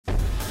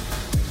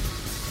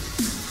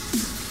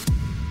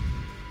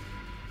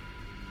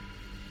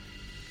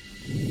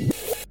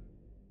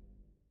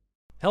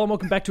Hello and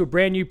welcome back to a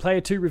brand new Player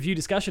 2 review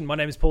discussion. My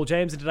name is Paul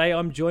James and today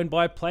I'm joined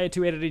by Player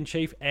 2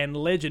 Editor-in-Chief and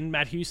legend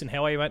Matt Hewson.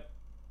 How are you, mate?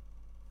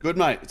 Good,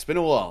 mate. It's been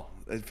a while.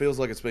 It feels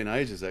like it's been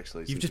ages,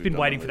 actually. You've just been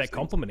waiting for that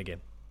compliment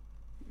again.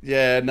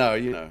 Yeah,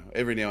 no,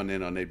 every now and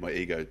then I need my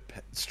ego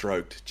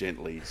stroked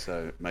gently,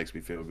 so it makes me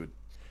feel good.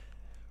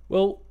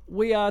 Well,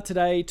 we are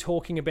today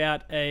talking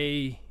about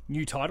a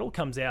new title.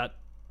 Comes out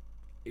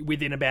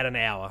within about an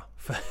hour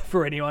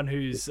for anyone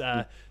who's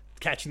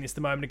catching this the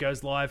moment it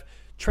goes live.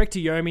 Trek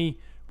to Yomi.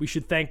 We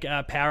should thank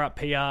Power Up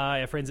PR,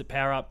 our friends at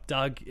Power Up,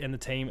 Doug and the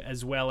team,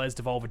 as well as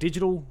Devolver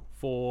Digital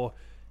for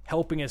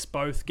helping us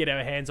both get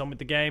our hands on with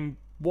the game.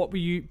 What were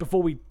you,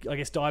 before we, I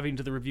guess, dive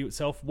into the review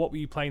itself, what were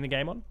you playing the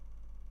game on?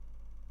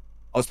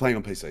 I was playing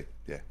on PC,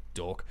 yeah.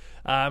 Dork.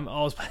 I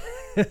was,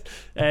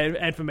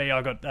 and for me,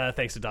 I got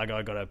thanks to Doug,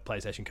 I got a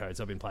PlayStation code,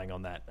 so I've been playing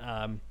on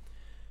that.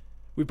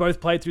 We both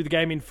played through the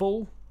game in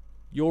full.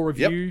 Your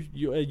review,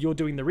 yep. You're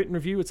doing the written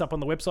review. It's up on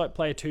the website,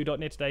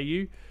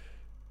 player2.net.au.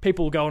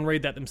 People will go and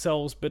read that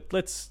themselves, but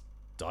let's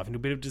dive into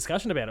a bit of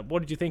discussion about it. What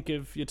did you think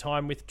of your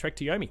time with Trek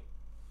to Yomi?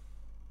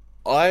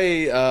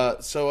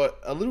 So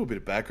a little bit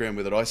of background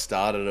with it. I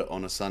started it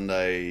on a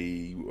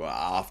Sunday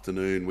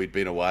afternoon. We'd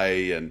been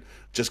away and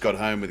just got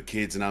home with the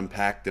kids and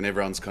unpacked, and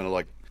everyone's kind of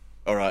like,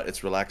 all right,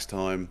 it's relax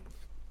time.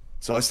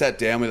 So I sat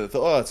down with it,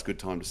 thought, it's a good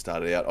time to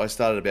start it out. I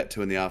started about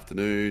 2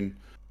 PM.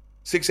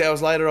 6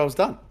 hours later, I was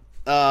done.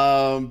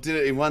 Did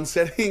it in one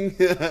setting.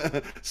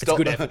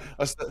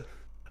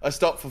 I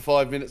stopped for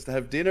 5 minutes to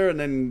have dinner and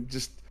then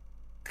just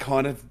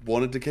kind of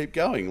wanted to keep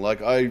going.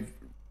 Like, I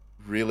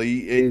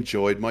really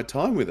enjoyed my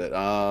time with it.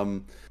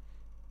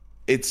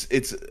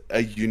 It's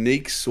a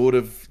unique sort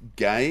of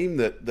game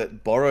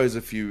that borrows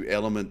a few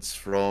elements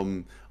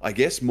from, I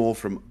guess, more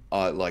from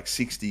like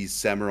 60s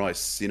samurai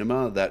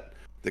cinema, that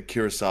the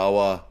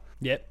Kurosawa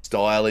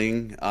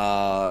styling.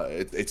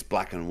 It's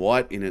black and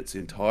white in its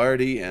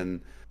entirety,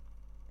 and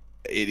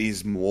it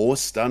is more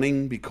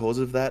stunning because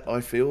of that,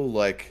 I feel.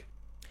 Like,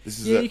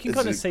 you can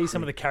kind of see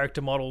some of the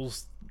character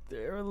models.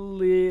 They're a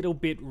little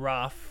bit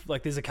rough.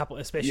 Like, there's a couple,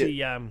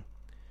 especially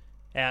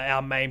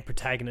our main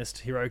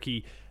protagonist,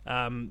 Hiroki,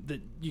 that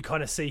you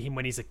kind of see him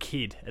when he's a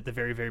kid at the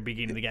very, very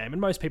beginning of the game.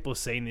 And most people have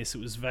seen this. It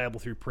was available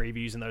through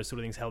previews and those sort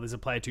of things. Hell, there's a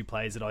Player 2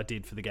 plays that I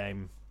did for the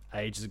game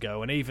ages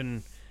ago. And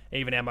even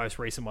our most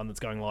recent one that's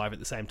going live at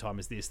the same time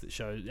as this that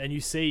shows. And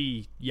you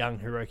see young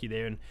Hiroki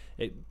there, and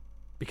it,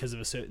 because of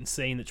a certain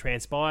scene that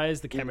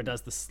transpires, the camera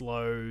does the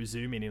slow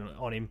zoom in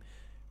on him.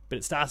 But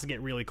it starts to get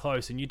really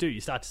close, and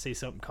you start to see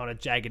some kind of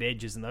jagged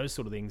edges and those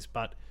sort of things,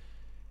 but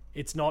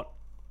it's not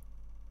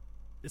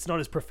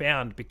as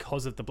profound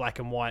because of the black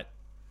and white.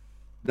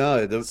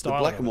 No, the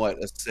black and white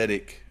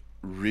aesthetic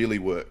really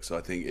works.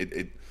 I think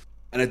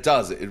it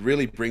does. It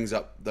really brings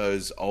up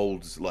those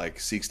old, like,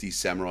 60s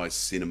samurai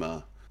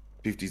cinema,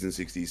 50s and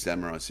 60s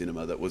samurai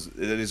cinema that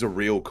is a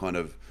real kind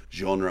of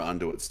genre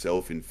unto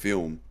itself in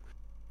film,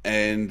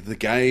 and the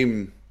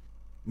game,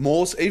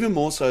 even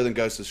more so than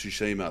Ghost of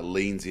Tsushima,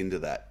 leans into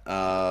that,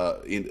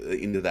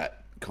 into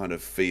that kind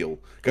of feel.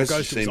 Ghost of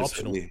Tsushima was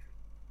optional.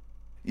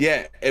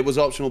 Yeah, it was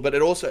optional, but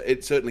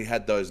it certainly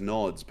had those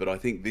nods. But I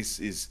think this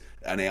is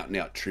an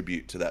out-and-out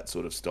tribute to that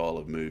sort of style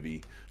of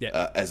movie,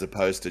 as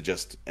opposed to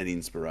just an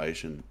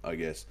inspiration, I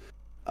guess.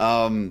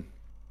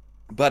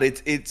 But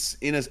it's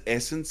in its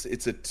essence,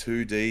 it's a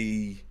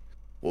 2D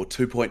or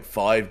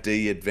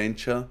 2.5D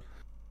adventure.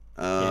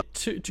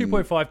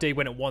 2.5D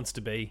when it wants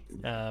to be.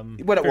 When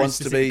it wants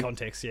to be.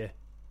 Context, yeah.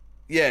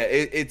 Yeah,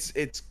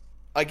 it's.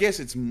 I guess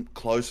it's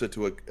closer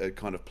to a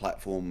kind of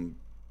platform,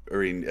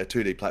 or in a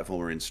 2D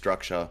platformer in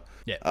structure.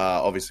 Yeah.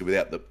 Obviously,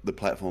 without the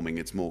platforming,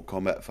 it's more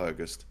combat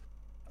focused.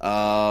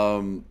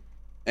 And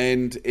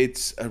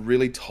it's a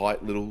really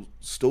tight little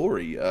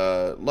story.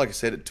 Like I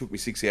said, it took me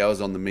 6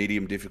 hours on the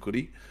medium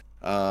difficulty.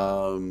 I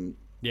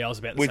was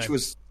about the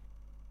same.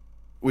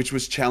 Which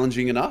was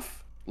challenging enough.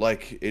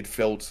 Like, it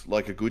felt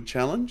like a good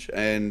challenge,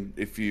 and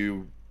if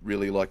you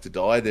really like to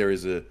die, there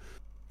is a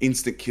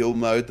instant kill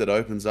mode that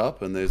opens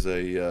up, and there's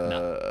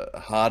a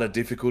harder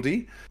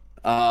difficulty.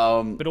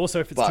 But also,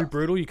 if it's too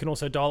brutal, you can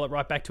also dial it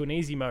right back to an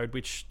easy mode,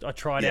 which I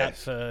tried out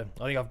for.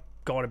 I think I've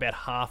gone about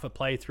half a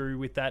playthrough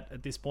with that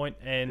at this point,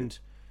 and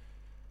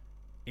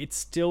it's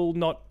still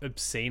not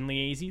obscenely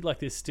easy. Like,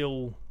 there's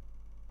still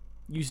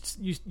you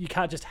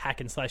can't just hack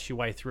and slash your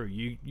way through.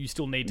 You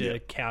still need to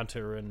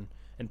counter and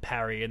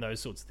parry and those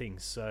sorts of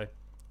things. So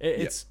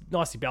it's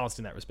nicely balanced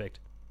in that respect.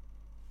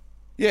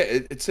 Yeah,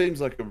 it seems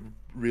like a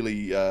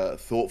really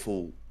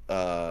thoughtful,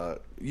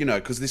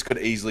 because this could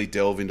easily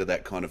delve into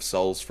that kind of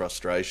Souls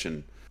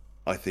frustration,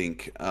 I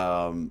think,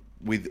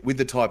 with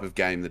the type of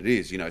game that it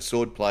is.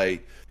 Swordplay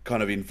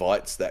kind of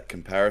invites that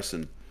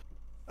comparison.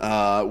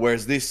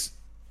 Whereas this,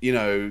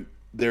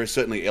 there are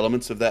certainly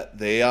elements of that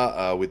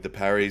there with the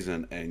parries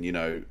and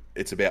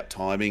it's about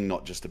timing,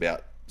 not just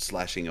about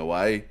slashing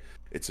away.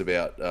 It's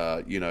about,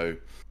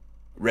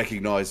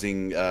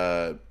 recognizing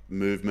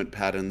movement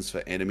patterns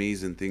for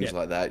enemies and things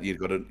like that.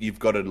 You've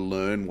got to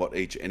learn what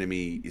each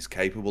enemy is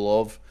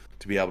capable of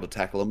to be able to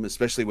tackle them,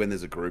 especially when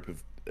there's a group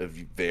of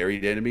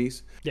varied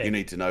enemies. You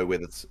need to know where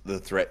the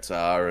threats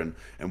are and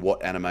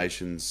what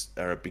animations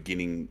are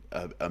beginning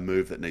a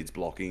move that needs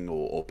blocking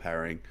or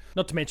parrying.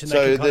 Not to mention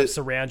they can kind of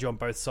surround you on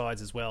both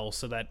sides as well,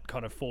 so that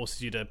kind of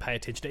forces you to pay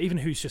attention to even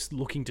who's just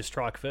looking to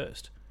strike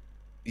first.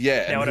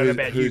 Yeah. Now, I don't know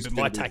about you, but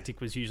my tactic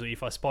was usually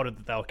if I spotted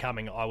that they were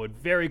coming, I would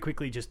very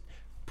quickly just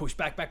push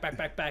back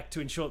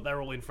to ensure that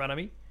they're all in front of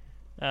me.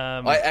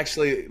 I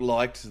actually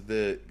liked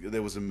there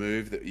was a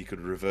move that you could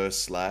reverse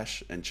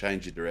slash and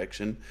change your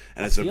direction,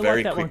 and it's a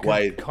very quick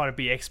way. Could kind of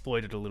be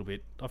exploited a little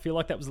bit. I feel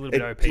like that was a little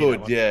bit OP.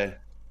 Could, yeah.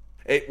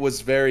 It was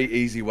very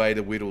easy way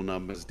to whittle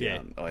numbers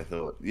down. I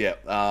thought,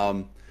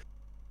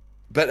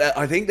 but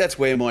I think that's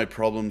where my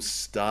problems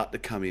start to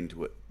come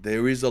into it.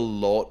 There is a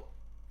lot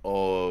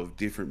of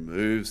different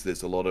moves.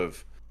 There's a lot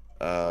of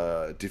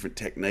different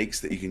techniques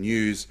that you can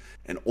use,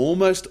 and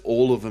almost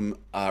all of them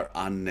are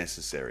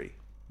unnecessary.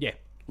 Yeah.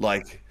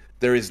 Like,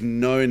 there is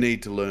no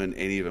need to learn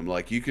any of them.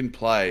 Like, you can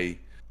play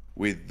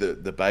with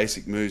the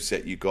basic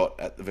moveset you got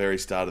at the very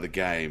start of the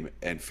game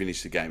and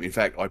finish the game. In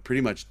fact, I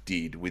pretty much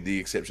did, with the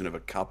exception of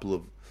a couple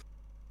of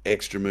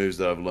extra moves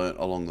that I've learnt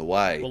along the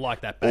way. Well,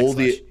 like that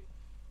backslash.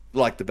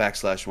 Like the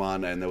backslash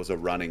one, and there was a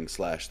running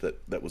slash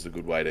that was a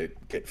good way to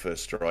get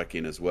first strike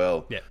in as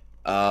well. Yeah.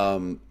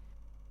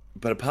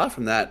 But apart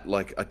from that,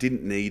 like, I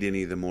didn't need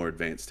any of the more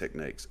advanced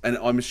techniques. And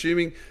I'm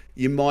assuming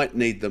you might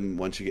need them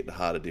once you get to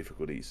harder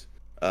difficulties.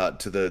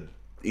 To the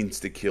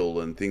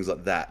insta-kill and things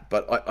like that.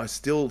 But I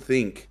still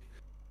think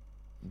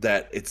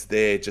that it's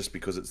there just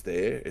because it's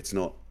there. It's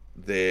not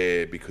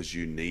there because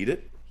you need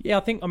it. Yeah,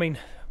 I mean,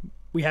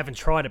 we haven't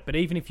tried it, but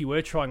even if you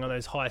were trying on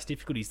those highest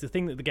difficulties, the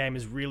thing that the game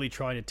is really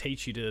trying to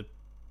teach you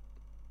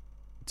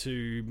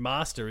to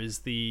master is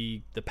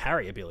the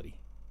parry ability.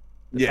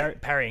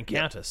 Parry and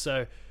counter. Yeah.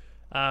 So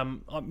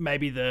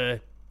maybe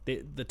the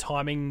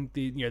timing,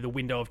 the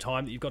window of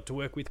time that you've got to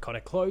work with kind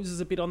of closes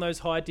a bit on those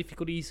higher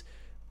difficulties.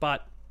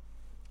 But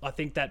I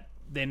think that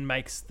then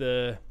makes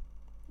a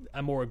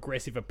more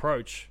aggressive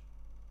approach,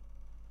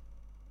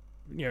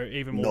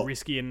 even more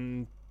risky,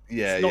 and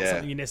it's not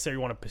something you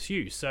necessarily want to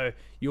pursue. So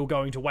you're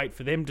going to wait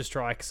for them to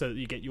strike so that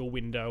you get your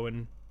window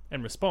and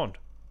respond.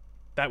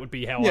 That would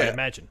be how I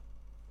imagine.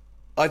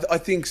 I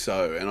think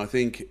so, and I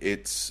think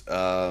it's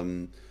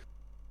it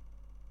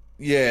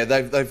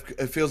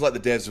feels like the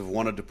devs have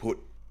wanted to put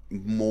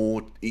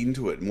more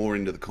into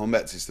the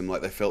combat system.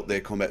 Like, they felt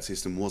their combat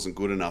system wasn't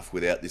good enough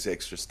without this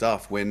extra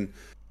stuff, when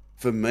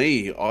for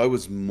me, I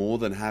was more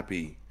than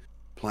happy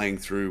playing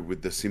through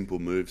with the simple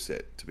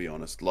moveset, to be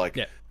honest. Like,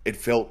 it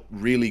felt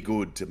really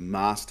good to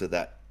master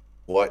that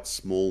quite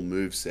small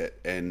moveset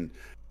and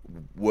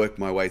work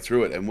my way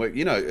through it. And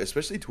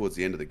especially towards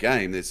the end of the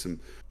game, there's some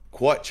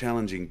quite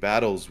challenging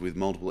battles with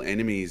multiple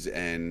enemies,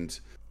 and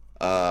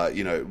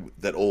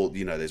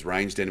there's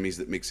ranged enemies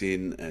that mix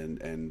in,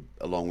 and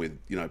along with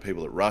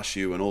people that rush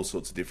you and all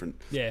sorts of different.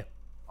 Yeah.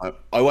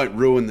 I won't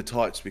ruin the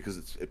types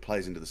because it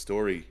plays into the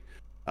story.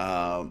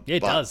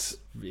 It does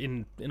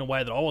in a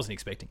way that I wasn't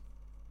expecting.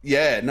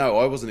 Yeah, no,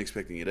 I wasn't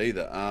expecting it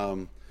either.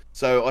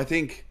 So I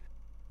think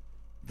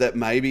that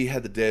maybe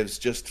had the devs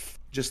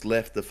just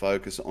left the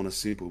focus on a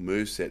simple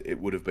moveset, it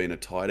would have been a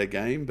tighter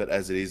game. But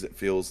as it is, it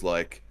feels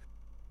like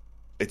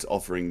it's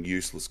offering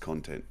useless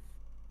content.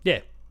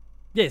 Yeah.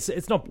 Yes,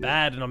 it's not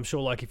bad, and I'm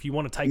sure, like, if you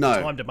want to take the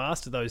time to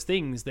master those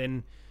things,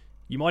 then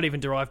you might even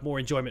derive more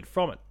enjoyment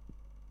from it.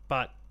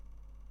 But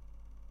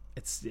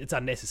it's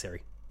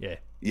unnecessary. Yeah.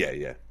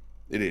 Yeah,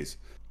 it is.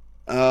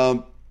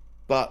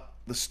 But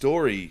the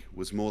story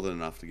was more than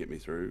enough to get me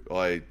through.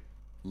 I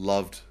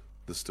loved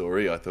the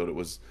story. I thought it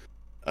was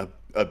like,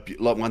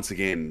 once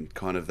again,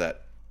 kind of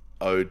that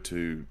ode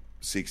to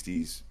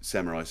 60s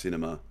samurai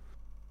cinema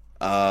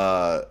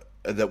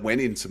that went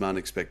in some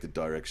unexpected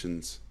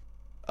directions.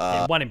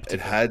 One in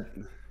particular.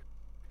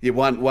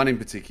 One in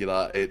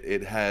particular.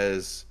 It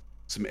has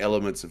some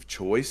elements of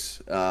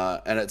choice,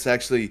 and it's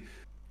actually,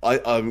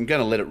 I'm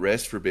going to let it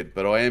rest for a bit,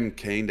 but I am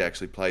keen to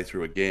actually play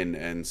through again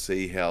and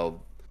see how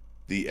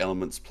the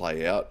elements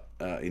play out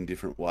in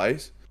different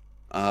ways.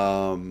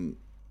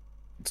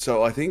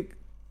 So I think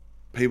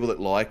people that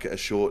like a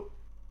short,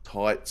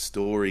 tight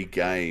story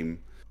game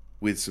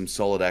with some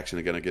solid action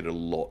are going to get a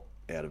lot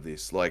out of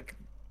this. Like,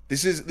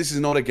 this is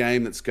not a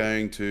game that's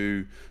going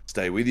to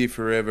stay with you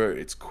forever.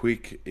 It's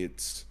quick.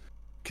 It's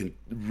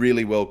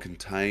really well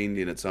contained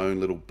in its own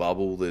little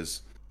bubble.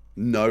 There's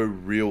no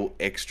real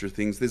extra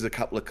things. There's a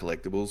couple of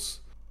collectibles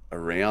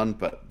around,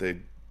 but they're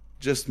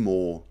just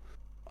more,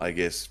 I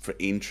guess, for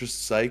interest's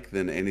sake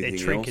than anything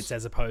else. They're trinkets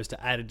as opposed to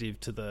additive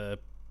to the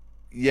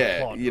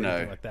plot,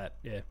 like that.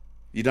 Yeah.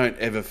 You don't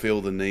ever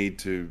feel the need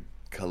to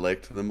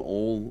collect them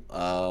all.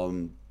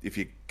 If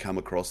you come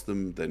across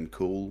them, then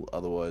cool.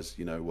 Otherwise,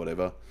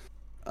 whatever.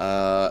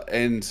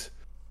 And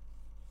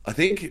I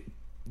think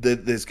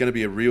that there's going to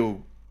be a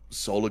real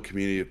solid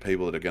community of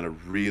people that are going to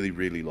really,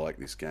 really like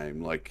this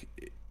game. Like,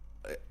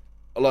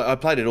 I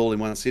played it all in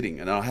one sitting,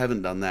 and I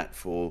haven't done that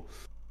for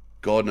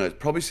God knows,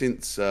 probably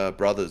since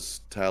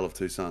Brothers: Tale of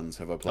Two Sons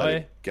have I played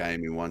a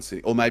game in one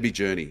sitting, or maybe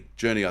Journey.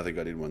 Journey, I think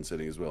I did one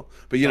sitting as well.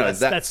 But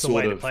that's the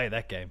way to play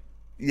that game.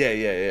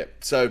 Yeah.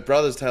 So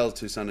Brothers: Tale of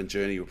Two Sons and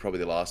Journey were probably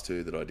the last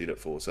two that I did it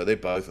for. So they're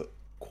both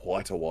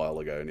quite a while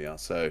ago now.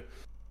 So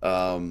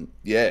and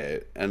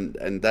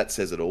that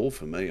says it all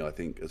for me, I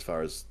think, as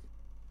far as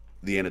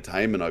the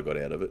entertainment I got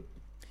out of it.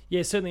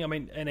 Yeah, certainly. I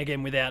mean, and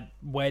again, without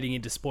wading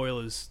into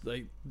spoilers,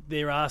 like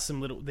there's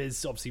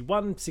obviously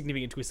one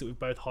significant twist that we've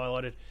both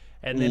highlighted,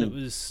 and then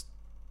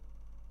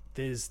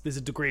there's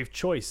a degree of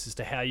choice as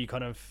to how you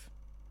kind of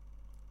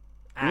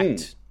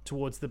act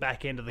towards the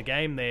back end of the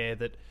game there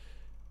that,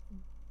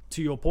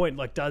 to your point,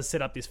 like does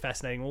set up this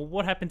fascinating, well,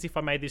 what happens if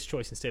I made this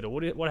choice instead, or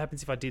what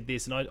happens if I did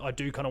this? And I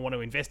do kind of want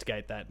to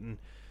investigate that, and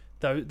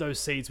those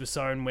seeds were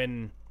sown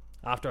when,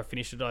 after I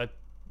finished it, I,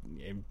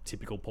 in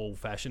typical Paul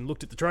fashion,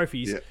 looked at the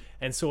trophies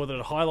and saw that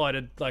it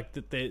highlighted like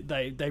that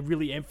they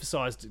really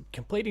emphasized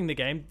completing the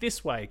game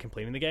this way,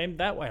 completing the game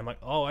that way. I'm like,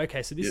 oh,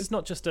 okay, so this is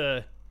not just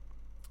this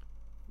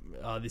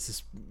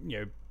is,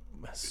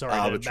 sorry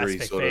arbitrary to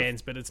Mass Effect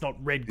fans, but it's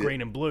not red,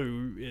 green, and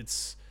blue.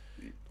 It's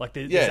like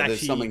there's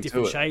actually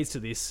different shades to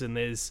this, and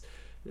there's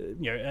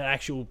an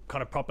actual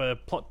kind of proper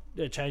plot,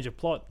 change of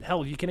plot.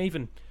 Hell, you can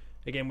even,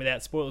 again,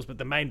 without spoilers, but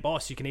the main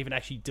boss, you can even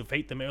actually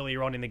defeat them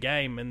earlier on in the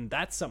game, and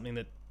that's something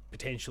that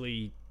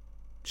potentially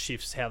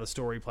shifts how the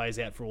story plays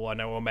out for all I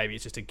know, or maybe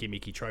it's just a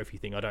gimmicky trophy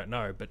thing, I don't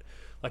know. But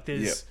like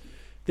there's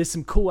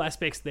some cool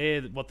aspects there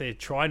that what they're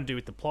trying to do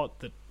with the plot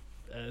that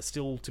are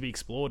still to be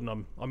explored,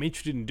 and I'm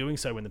interested in doing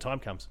so when the time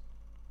comes.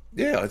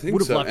 Yeah, I think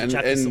would have loved to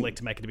chapter select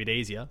to make it a bit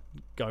easier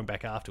going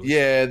back afterwards.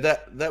 Yeah,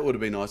 that would have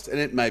been nice, and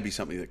it may be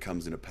something that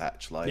comes in a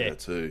patch later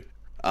too.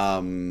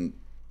 I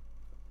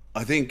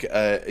think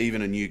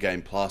even a new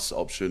game plus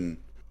option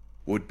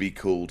would be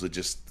cool to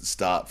just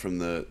start from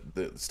the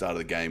start of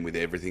the game with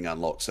everything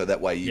unlocked, so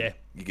that way you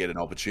get an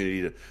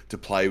opportunity to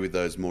play with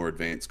those more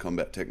advanced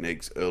combat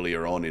techniques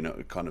earlier on in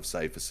a kind of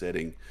safer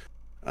setting.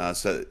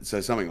 So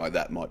something like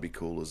that might be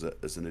cool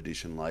as an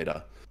addition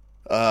later.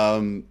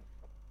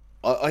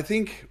 I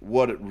think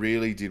what it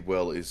really did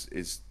well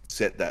is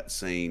set that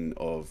scene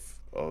of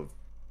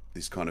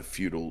this kind of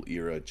feudal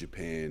era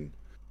Japan.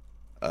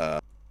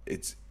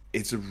 It's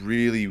a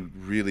really,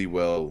 really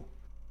well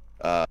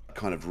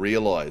kind of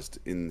realized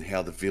in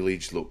how the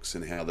village looks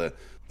and how the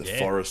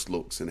forest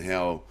looks and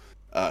how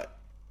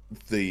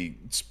the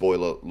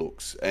spoiler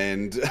looks,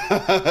 and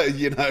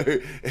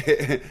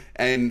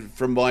and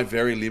from my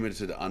very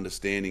limited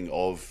understanding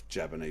of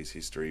Japanese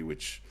history,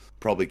 which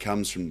probably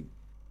comes from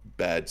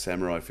bad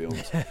samurai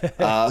films,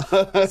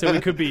 so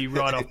we could be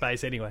right off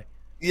base anyway.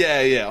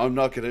 Yeah, I'm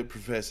not going to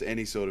profess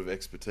any sort of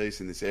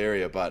expertise in this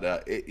area,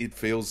 but it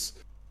feels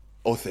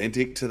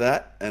authentic to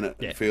that, and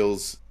it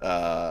feels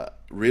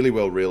really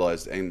well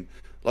realized. And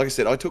like I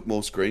said, I took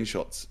more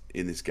screenshots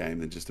in this game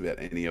than just about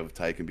any I've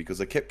taken, because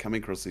I kept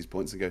coming across these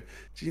points and go,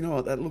 do you know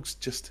what, that looks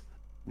just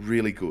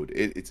really good.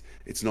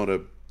 It's not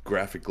a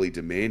graphically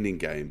demanding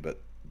game,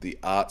 but the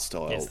art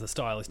style, the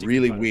stylistic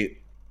really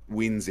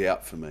wins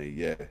out for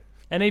me.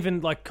 And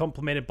even like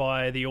complemented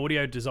by the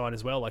audio design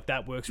as well, like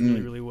that works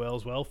really, really well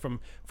as well. From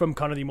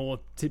kind of the more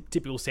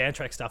typical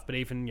soundtrack stuff, but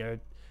even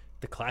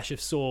the clash of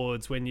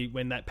swords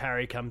when that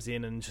parry comes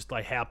in, and just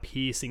like how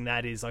piercing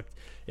that is, like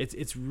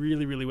it's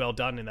really, really well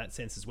done in that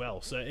sense as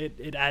well. So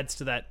it adds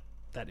to that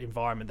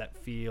environment, that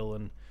feel,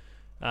 and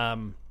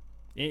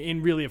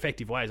in really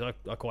effective ways. I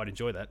quite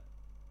enjoy that.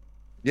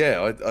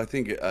 Yeah, I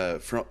think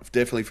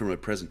definitely from a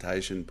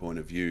presentation point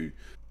of view,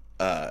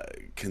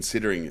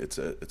 considering it's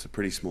a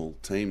pretty small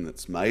team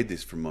that's made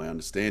this, from my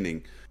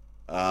understanding,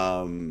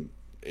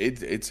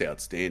 it's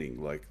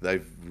outstanding. Like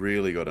they've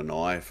really got an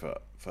eye for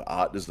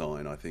art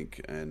design, I think,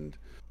 and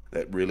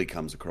that really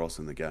comes across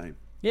in the game.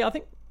 Yeah, I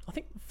think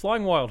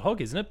Flying Wild Hog,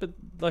 isn't it? But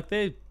like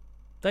they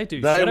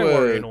do Shadow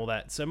Warrior and all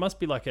that, so it must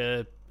be like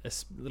a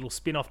little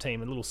spin-off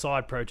team, a little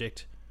side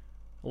project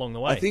along the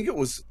way. I think it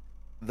was.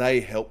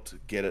 They helped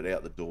get it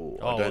out the door.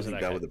 I don't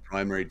think they were the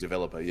primary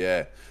developer.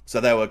 Yeah,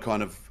 so they were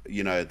kind of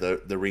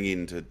the ring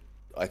in to,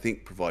 I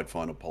think, provide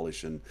final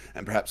polish and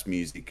perhaps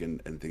music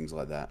and things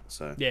like that.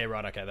 So yeah,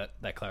 right. Okay,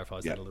 that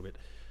clarifies that a little bit.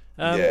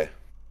 I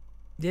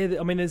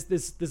mean,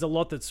 there's a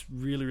lot that's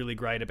really, really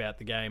great about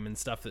the game and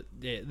stuff that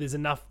there's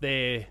enough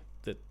there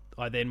that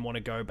I then want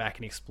to go back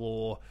and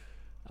explore.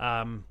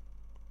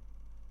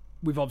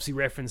 We've obviously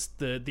referenced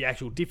the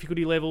actual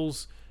difficulty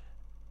levels.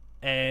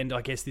 And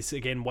I guess this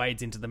again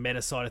wades into the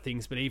meta side of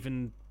things, but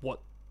even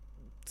what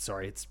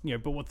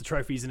the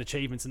trophies and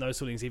achievements and those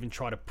sort of things even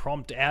try to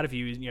prompt out of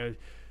you,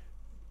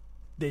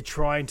 they're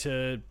trying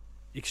to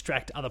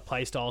extract other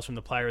play styles from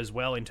the player as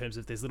well, in terms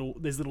of there's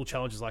little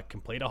challenges like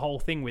complete a whole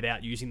thing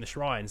without using the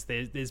shrines.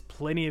 There's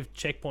plenty of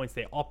checkpoints,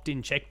 they're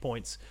opt-in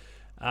checkpoints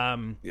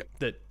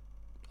that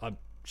I'm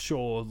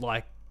sure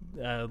like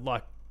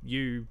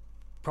you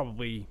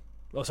probably,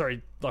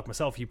 like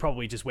myself, you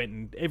probably just went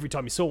and every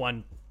time you saw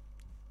one,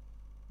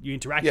 you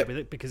interacted with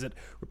it because it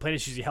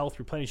replenishes your health,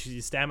 replenishes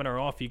your stamina, and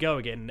off you go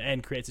again,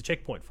 and creates a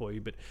checkpoint for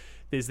you. But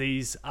there's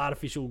these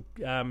artificial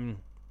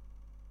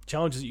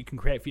challenges that you can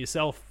create for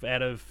yourself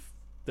out of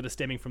that are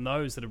stemming from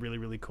those that are really,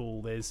 really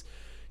cool. There's,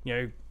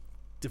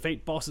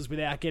 defeat bosses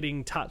without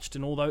getting touched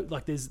and all those.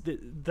 Like, there's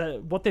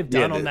the what they've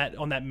done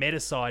on that meta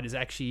side is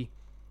actually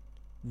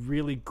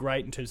really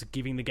great in terms of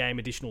giving the game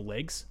additional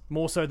legs,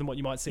 more so than what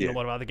you might see in a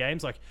lot of other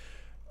games. Like,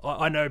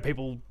 I know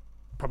people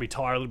probably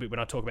tire a little bit when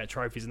I talk about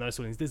trophies and those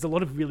sort of things. There's a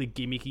lot of really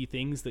gimmicky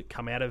things that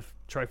come out of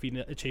trophy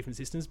achievement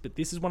systems, but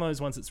this is one of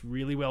those ones that's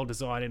really well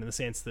designed in the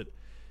sense that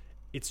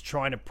it's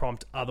trying to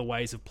prompt other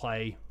ways of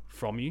play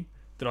from you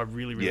that I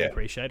really, really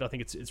appreciate. I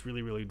think it's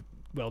really, really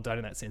well done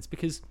in that sense,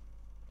 because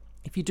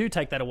if you do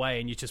take that away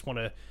and you just want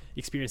to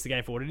experience the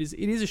game for what it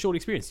is a short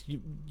experience.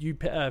 You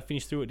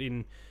finish through it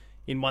in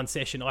one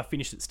session. I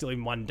finished it still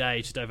in one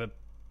day, just over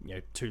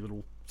 2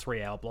 little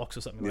 3-hour blocks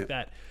or something like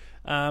that.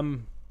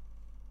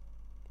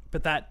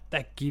 But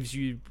that gives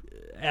you,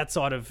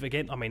 outside of,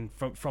 again, I mean,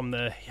 from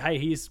the, hey,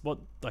 here's what,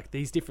 like,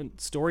 these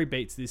different story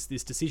beats, this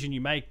decision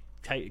you make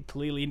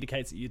clearly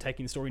indicates that you're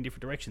taking the story in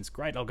different directions.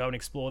 Great, I'll go and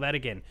explore that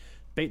again.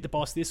 Beat the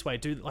boss this way.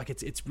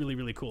 It's really,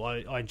 really cool.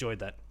 I enjoyed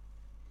that.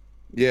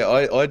 Yeah,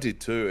 I did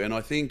too, and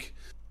I think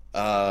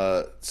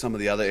some of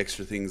the other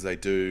extra things they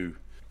do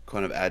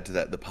kind of add to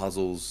that. The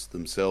puzzles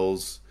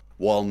themselves,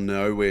 while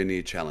nowhere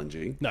near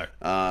challenging,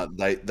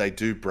 they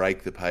do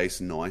break the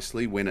pace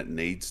nicely when it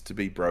needs to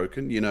be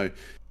broken.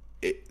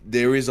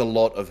 There is a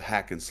lot of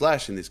hack and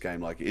slash in this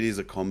game. Like, it is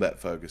a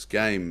combat-focused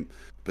game,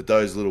 but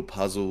those little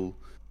puzzle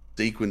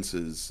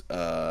sequences,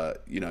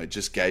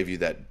 just gave you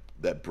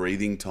that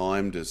breathing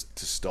time to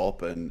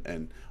stop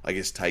and I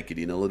guess take it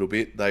in a little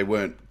bit. They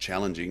weren't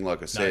challenging,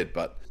 like I said,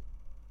 but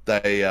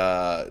they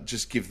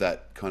just give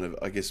that kind of,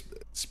 I guess,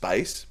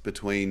 space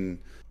between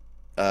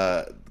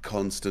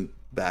constant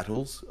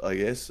battles, I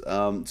guess.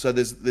 So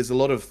there's a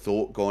lot of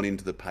thought gone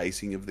into the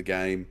pacing of the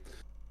game,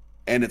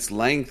 and its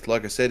length,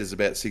 like I said, is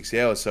about 6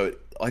 hours. So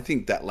I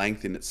think that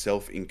length in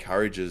itself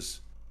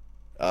encourages.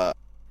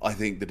 I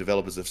think the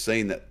developers have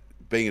seen that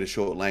being at a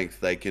short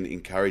length, they can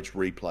encourage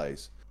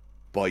replays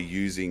by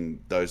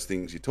using those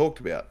things you talked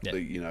about.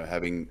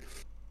 Having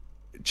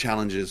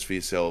challenges for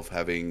yourself,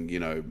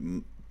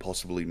 having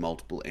possibly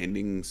multiple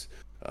endings,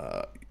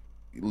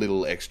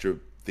 little extra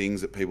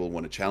things that people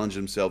want to challenge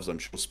themselves. I'm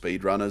sure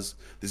speedrunners,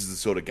 this is the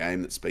sort of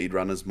game that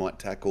speedrunners might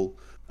tackle.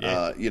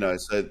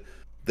 So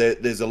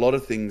there's a lot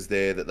of things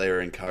there that they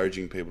are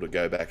encouraging people to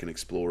go back and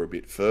explore a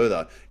bit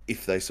further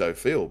if they so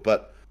feel.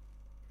 But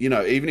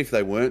even if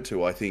they weren't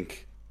to, I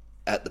think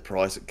at the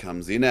price it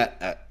comes in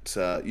at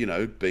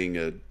being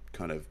a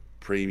kind of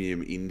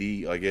premium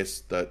indie, I guess,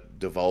 that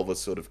Devolver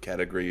sort of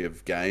category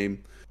of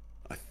game,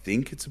 I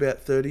think it's about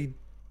 30,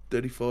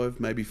 35,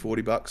 maybe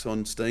 $40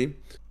 on Steam.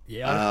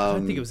 Yeah, I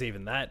don't think it was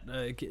even that.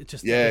 The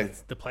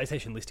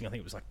PlayStation listing, I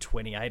think it was like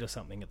 28 or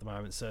something at the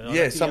moment.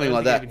 So something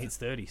like that. It even hits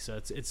 30. So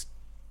it's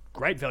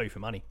great value for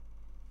money.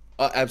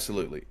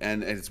 Absolutely,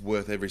 and it's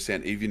worth every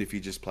cent, even if you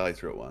just play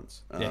through it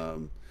once.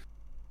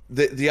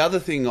 The other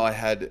thing I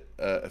had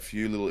a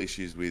few little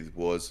issues with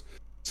was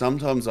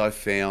sometimes I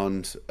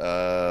found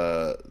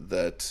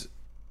that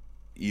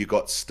you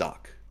got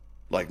stuck.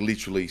 Like,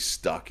 literally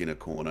stuck in a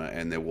corner,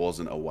 and there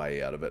wasn't a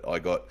way out of it.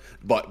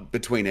 But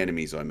between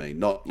enemies, I mean,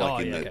 not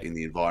like in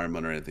the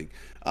environment or anything.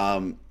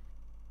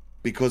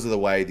 Because of the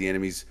way the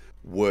enemies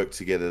work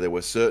together, there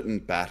were certain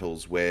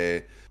battles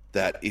where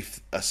that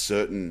if a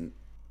certain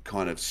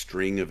kind of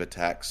string of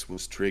attacks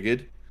was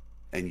triggered,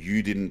 and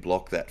you didn't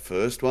block that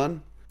first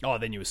one,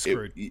 then you were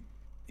screwed.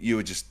 You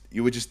were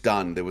just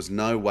done. There was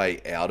no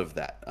way out of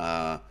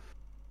that.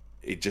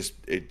 It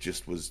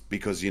just was,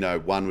 because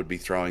one would be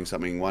throwing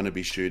something, one would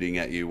be shooting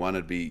at you, one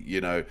would be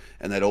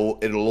and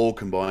it'll all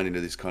combine into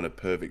this kind of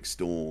perfect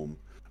storm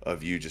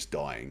of you just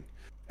dying.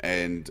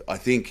 And I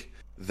think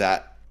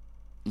that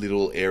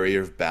little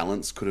area of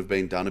balance could have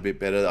been done a bit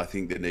better. I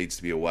think there needs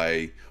to be a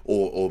way,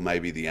 or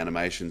maybe the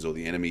animations or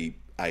the enemy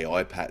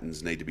AI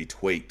patterns need to be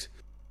tweaked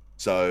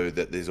so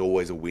that there's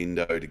always a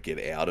window to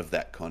get out of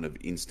that kind of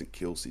instant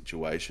kill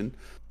situation.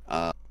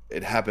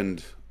 It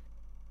happened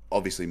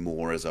obviously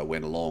more as I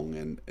went along,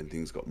 and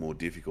things got more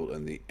difficult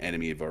and the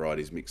enemy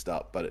varieties mixed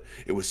up, but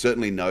it was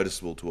certainly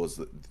noticeable towards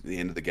the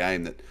end of the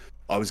game that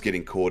I was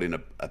getting caught in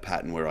a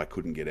pattern where I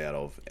couldn't get out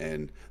of,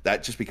 and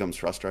that just becomes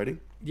frustrating.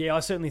 Yeah,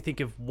 I certainly think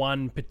of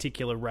one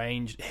particular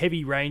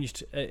heavy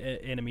ranged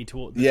enemy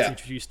that's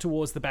introduced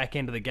towards the back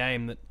end of the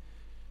game that,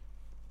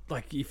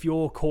 like, if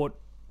you're caught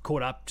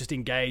up, just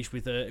engaged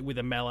with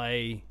a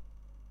melee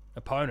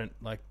opponent,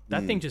 like,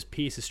 that thing just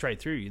pierces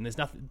straight through you, and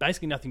there's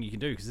basically nothing you can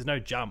do because there's no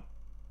jump.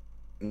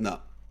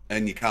 No,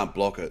 and you can't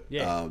block it.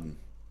 Yeah.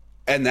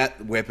 And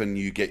that weapon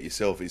you get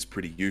yourself is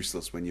pretty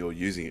useless when you're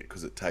using it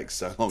because it takes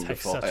so long to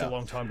fire. It takes such a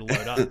long time to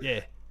load up,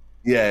 yeah.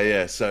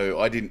 Yeah.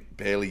 So I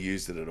barely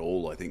used it at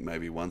all. I think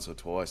maybe once or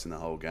twice in the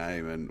whole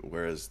game, and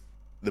whereas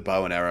the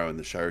bow and arrow and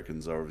the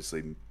shurikens are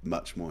obviously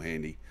much more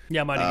handy.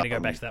 Yeah, I'm only going to go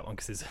back to that one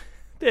because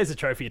there's a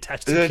trophy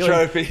attached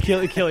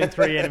to killing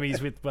 3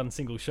 enemies with one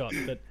single shot.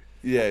 But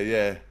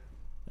yeah.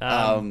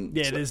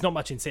 There's not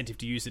much incentive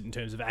to use it in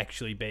terms of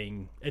actually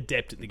being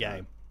adept at the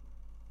game.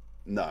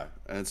 No,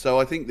 and so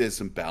I think there's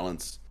some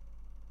balance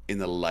in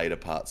the later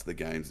parts of the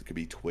games that could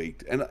be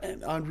tweaked. And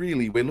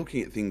we're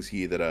looking at things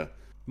here that are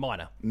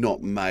minor,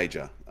 not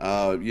major.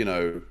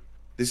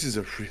 This is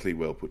a really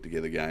well put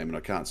together game, and I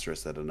can't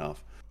stress that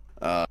enough.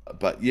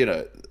 But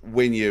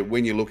when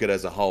you look at it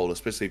as a whole,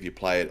 especially if you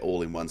play it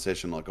all in one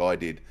session like I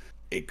did,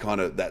 it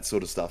kind of, that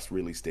sort of stuff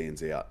really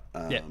stands out.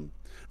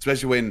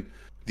 Especially when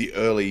the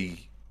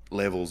early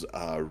levels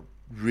are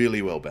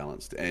really well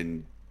balanced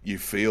and you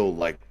feel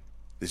like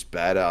this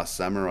badass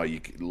samurai.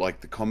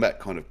 The combat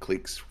kind of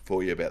clicks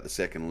for you about the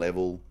second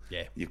level.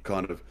 Yeah, you've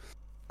kind of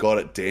got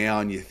it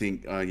down. You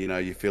think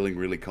you're feeling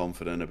really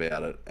confident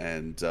about it,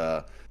 and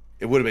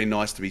it would have been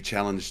nice to be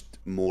challenged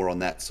more on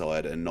that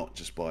side and not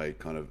just by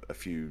kind of a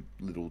few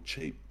little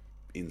cheap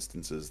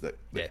instances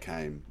that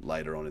came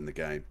later on in the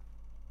game.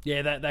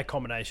 Yeah, that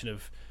combination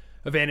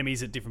of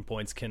enemies at different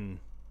points can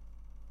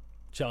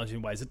challenge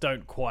in ways that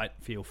don't quite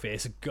feel fair.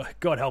 So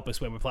God help us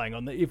when we're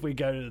playing if we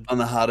go to on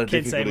the harder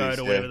Kensei mode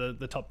or whatever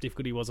the top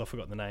difficulty was. I've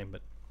forgotten the name,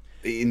 but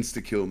the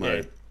insta kill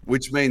mode,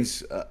 which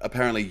means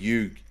apparently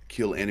you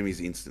kill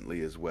enemies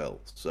instantly as well.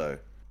 So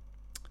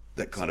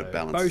that kind of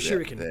balances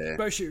out there.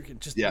 Bow shuriken,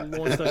 just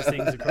launch those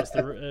things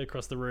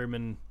across the room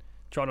and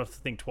try not to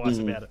think twice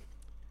about it.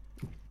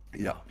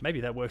 Yeah,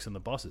 maybe that works on the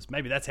bosses.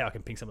 Maybe that's how I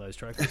can ping some of those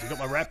trophies. I've got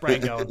my rat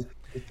brain going.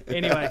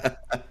 Anyway,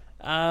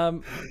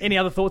 any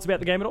other thoughts about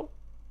the game at all?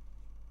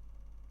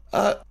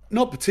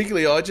 Not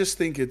particularly. I just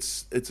think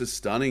it's a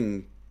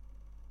stunning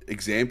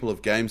example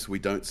of games we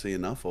don't see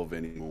enough of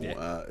anymore.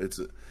 Yeah.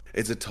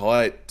 It's a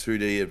tight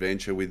 2D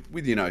adventure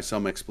with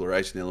some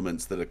exploration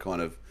elements that are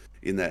kind of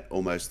in that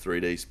almost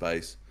 3D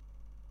space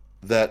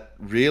that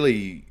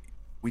really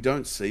we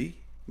don't see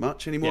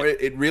much anymore. Yeah.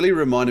 It really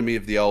reminded me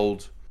of the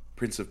old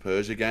Prince of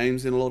Persia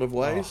games in a lot of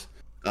ways,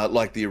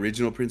 like the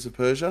original Prince of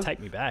Persia. Take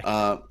me back.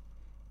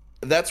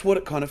 That's what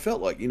it kind of felt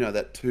like,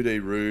 that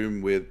 2D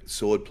room with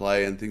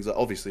swordplay and things.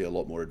 Obviously, a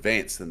lot more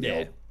advanced than the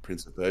old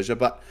Prince of Persia,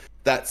 but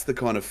that's the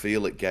kind of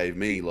feel it gave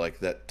me, like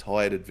that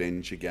tired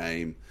adventure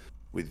game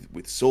with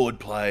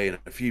swordplay and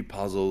a few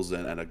puzzles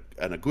and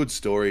a good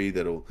story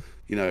that'll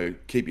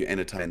keep you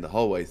entertained the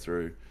whole way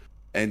through,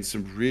 and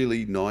some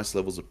really nice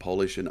levels of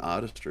polish and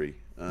artistry.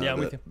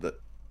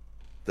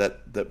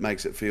 That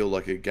makes it feel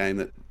like a game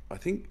that I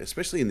think,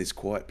 especially in this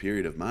quiet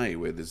period of May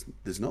where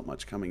there's not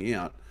much coming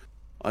out,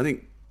 I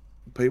think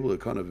people are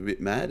kind of a bit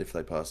mad if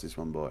they pass this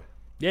one by.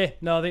 Yeah,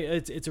 no, I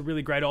think it's a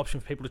really great option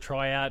for people to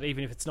try out,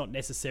 even if it's not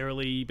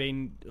necessarily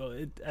been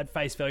at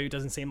face value. It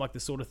doesn't seem like the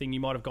sort of thing you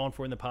might have gone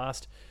for in the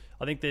past.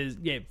 I think there's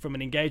from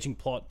an engaging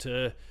plot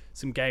to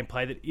some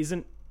gameplay that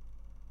isn't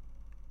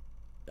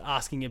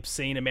asking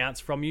obscene amounts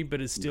from you, but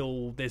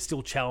there's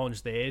still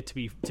challenge there to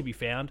be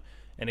found.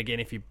 And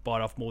again, if you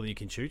bite off more than you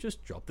can chew,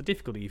 just drop the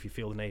difficulty if you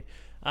feel the need.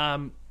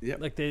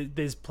 Like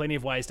there's plenty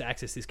of ways to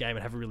access this game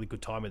and have a really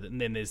good time with it. And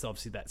then there's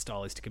obviously that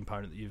stylistic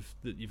component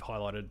that you've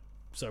highlighted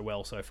so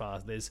well so far.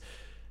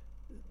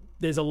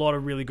 There's a lot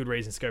of really good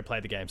reasons to go play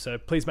the game. So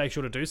please make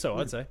sure to do so,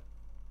 I'd say.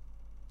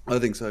 I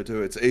think so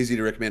too. It's easy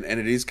to recommend, and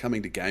it is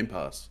coming to Game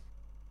Pass,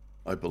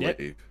 I believe.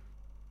 Yep.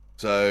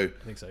 So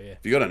I think so, yeah.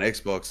 If you got an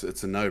Xbox,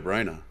 it's a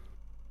no-brainer.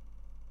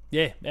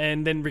 Yeah,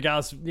 and then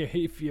regardless,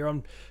 if you're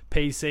on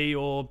PC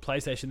or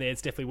PlayStation, there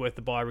it's definitely worth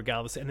the buy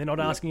regardless. And they're not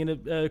asking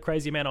a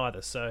crazy amount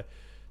either, so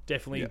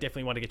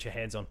definitely want to get your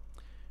hands on.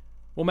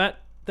 Well, Matt,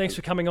 thanks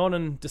for coming on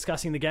and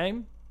discussing the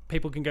game.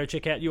 People can go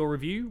check out your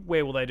review.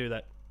 Where will they do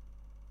that?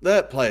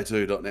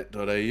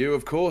 Player2.net.au,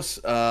 of course.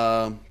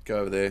 Go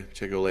over there,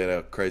 check all out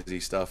our crazy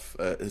stuff.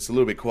 It's a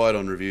little bit quiet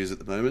on reviews at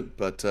the moment,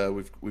 but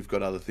we've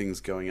got other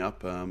things going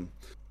up.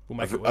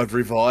 I've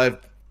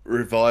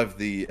revived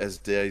the As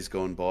Days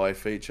Gone By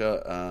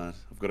feature.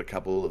 I've got a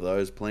couple of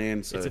those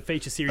planned. So it's a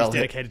feature series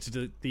dedicated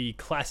to the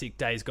classic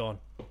Days Gone.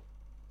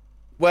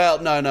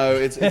 Well, no,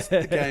 it's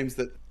the games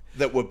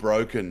that were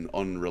broken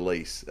on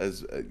release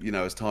as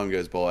time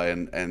goes by,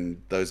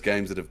 and those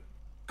games that have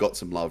got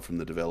some love from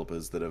the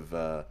developers that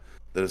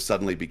have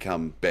suddenly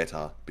become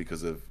better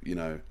because of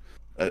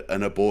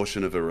an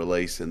abortion of a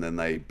release, and then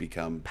they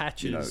become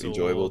patches,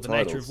 enjoyable or the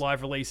titles. nature of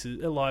live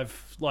releases,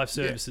 live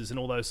services, and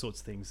all those sorts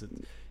of things.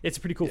 It's a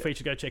pretty cool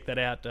feature. Go check that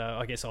out.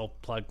 I guess I'll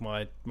plug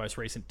my most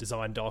recent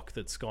design doc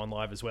that's gone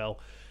live as well.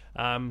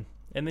 And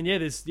then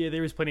there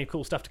is plenty of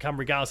cool stuff to come,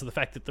 regardless of the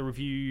fact that the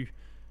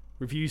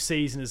review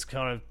season has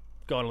kind of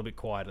gone a little bit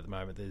quiet at the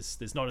moment.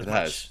 There's not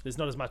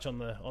as much on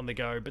the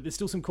go, but there's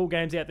still some cool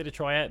games out there to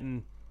try out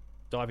and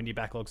dive into your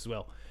backlogs as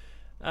well.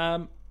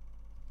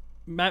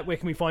 Matt, where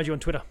can we find you on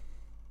Twitter?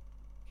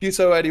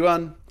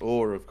 Huso81,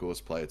 or of course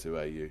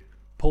Player2AU.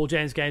 Paul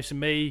James Games from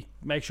me.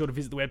 Make sure to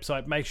visit the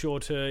website. Make sure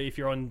to, if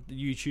you're on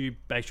YouTube,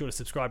 make sure to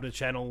subscribe to the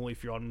channel.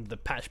 If you're on the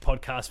Patch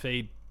podcast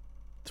feed,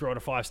 throw out a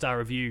 5-star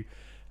review.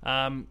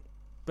 But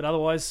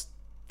otherwise,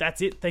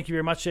 that's it. Thank you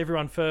very much to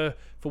everyone for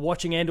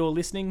watching and or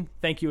listening.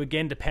 Thank you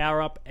again to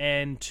Power Up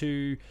and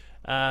to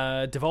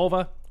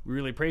Devolver. We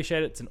really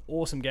appreciate it. It's an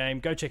awesome game.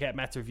 Go check out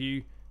Matt's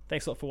review.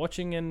 Thanks a lot for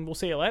watching, and we'll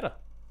see you later.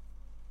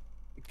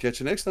 Catch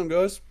you next time,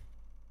 guys.